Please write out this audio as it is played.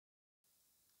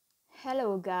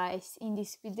Hello guys, in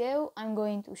this video I'm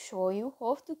going to show you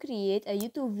how to create a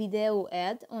YouTube video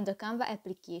ad on the Canva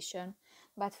application.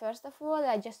 But first of all,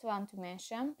 I just want to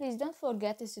mention, please don't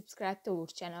forget to subscribe to our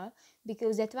channel,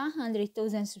 because at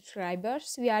 100,000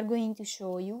 subscribers we are going to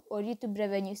show you our YouTube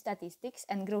revenue statistics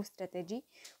and growth strategy,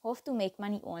 how to make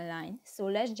money online. So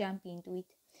let's jump into it.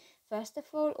 First of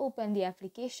all, open the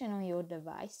application on your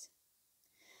device.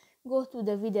 Go to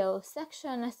the video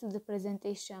section next to the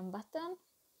presentation button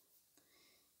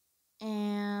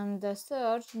and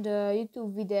search the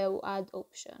YouTube video ad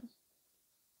option.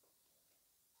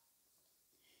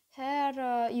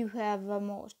 Here you have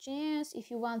more chance if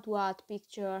you want to add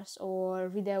pictures or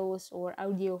videos or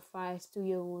audio files to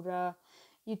your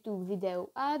YouTube video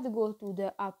ad. Go to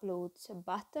the uploads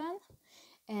button,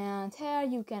 and here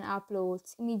you can upload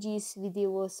images,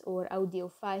 videos or audio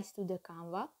files to the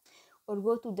Canva, or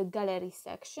go to the gallery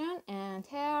section, and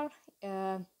here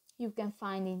you can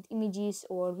find images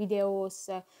or videos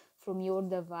from your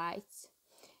device.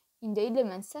 In the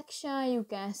elements section, you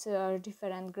can search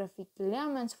different graphic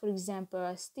elements, for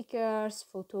example, stickers,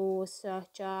 photos,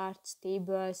 charts,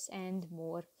 tables, and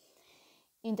more.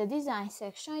 In the design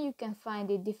section, you can find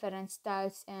the different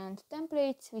styles and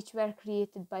templates which were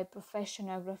created by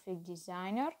professional graphic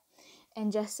designer,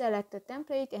 and just select a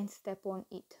template and step on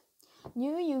it.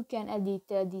 New, you can edit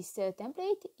this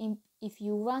template. If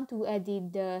you want to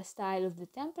edit the style of the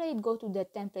template, go to the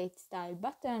template style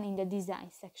button in the design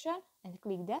section and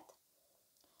click that.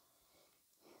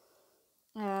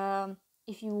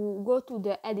 If you go to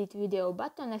the edit video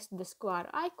button next to the square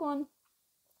icon,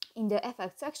 in the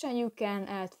effects section you can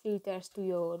add filters to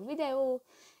your video,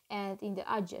 and in the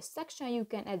adjust section you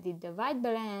can edit the white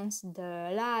balance,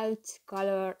 the light,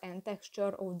 color and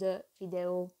texture of the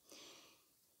video.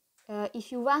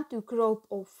 If you want to crop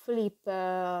or flip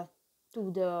to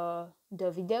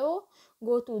the video,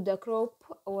 go to the crop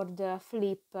or the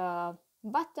flip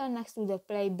button next to the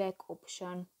playback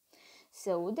option.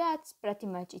 So that's pretty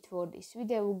much it for this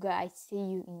video, guys. See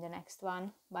you in the next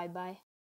one. Bye bye.